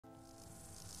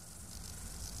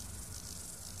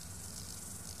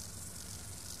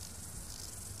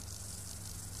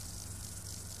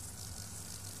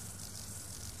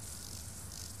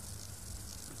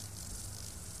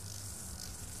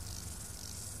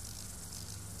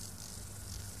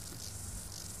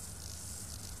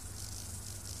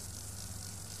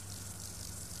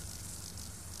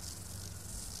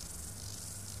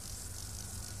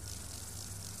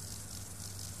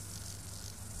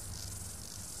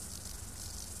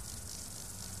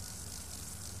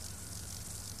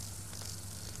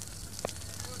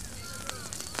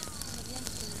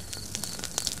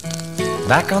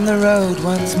Back on the road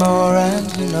once more,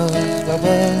 and who knows what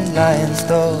will lie in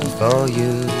store for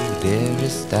you,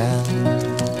 dearest Anne.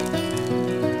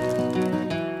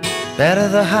 Better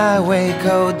the highway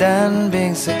code than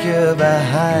being secure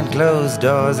behind closed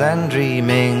doors and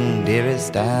dreaming,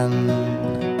 dearest Anne.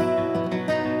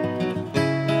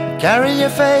 Carry your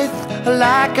faith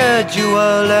like a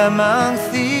jewel among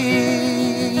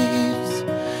thieves.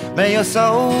 May your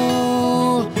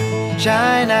soul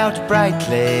shine out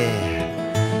brightly,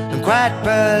 and quite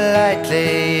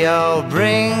politely you'll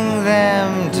bring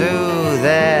them to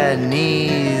their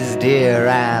knees, dear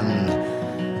Anne.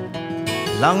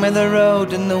 Long may the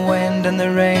road and the wind and the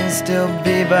rain still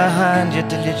be behind you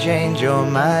till you change your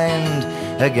mind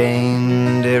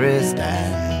again, dearest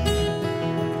Anne.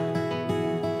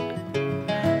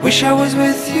 Wish I was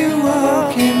with you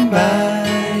walking by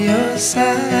your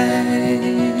side.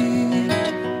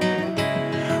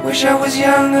 Wish I was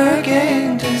young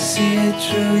again to see it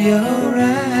through your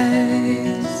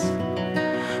eyes.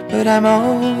 But I'm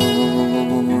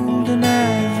old and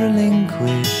I've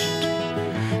relinquished,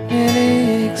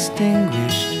 nearly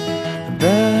extinguished, a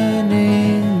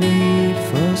burning need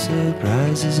for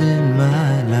surprises in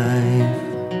my life.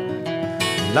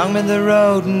 Long may the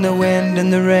road and the wind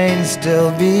and the rain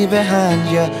still be behind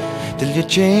you till you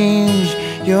change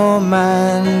your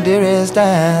mind, dearest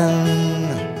Anne.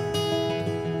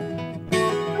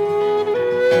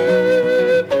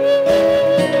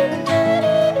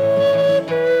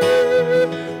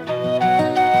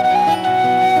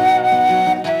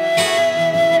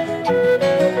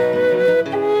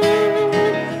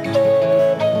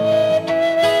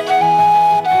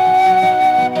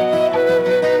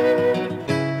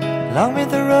 Long may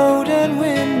the road and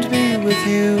wind be with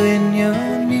you in your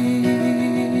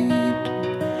need,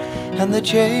 and the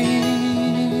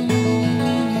changing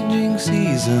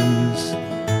seasons,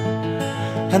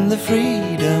 and the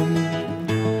freedom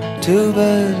to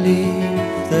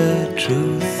believe the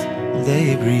truth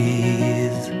they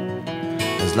breathe.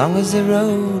 As long as the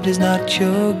road is not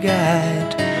your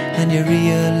guide, and you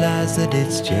realize that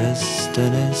it's just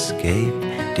an escape,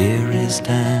 dearest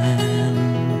Anne.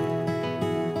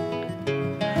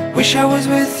 Wish I was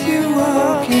with you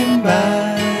walking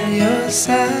by your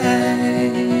side.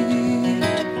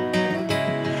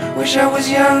 Wish I was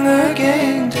young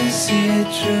again to see it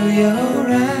through your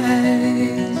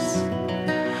eyes.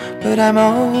 But I'm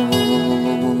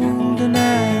old and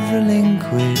I've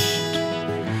relinquished,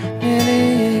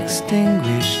 nearly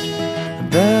extinguished, a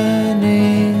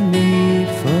burning need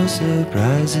for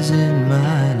surprises in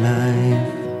my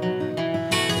life.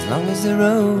 As long as the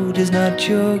road is not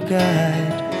your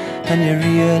guide, and you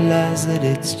realize that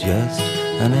it's just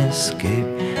an escape,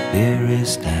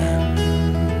 dearest Anne.